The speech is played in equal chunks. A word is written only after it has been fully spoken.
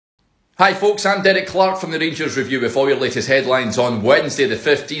Hi folks, I'm Derek Clark from the Rangers Review with all your latest headlines on Wednesday the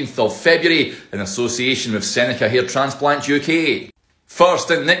 15th of February in association with Seneca Hair Transplant UK.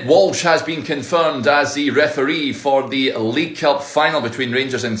 First, Nick Walsh has been confirmed as the referee for the League Cup final between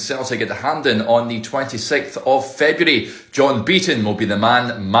Rangers and Celtic at Hampden on the 26th of February. John Beaton will be the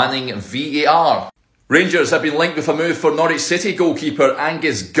man manning VAR. Rangers have been linked with a move for Norwich City goalkeeper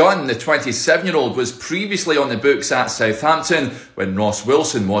Angus Gunn. The 27-year-old was previously on the books at Southampton when Ross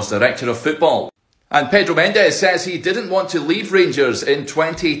Wilson was director of football. And Pedro Mendes says he didn't want to leave Rangers in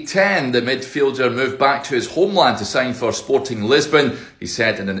 2010. The midfielder moved back to his homeland to sign for Sporting Lisbon. He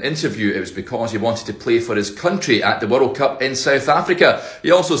said in an interview it was because he wanted to play for his country at the World Cup in South Africa.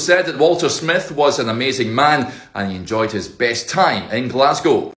 He also said that Walter Smith was an amazing man and he enjoyed his best time in Glasgow.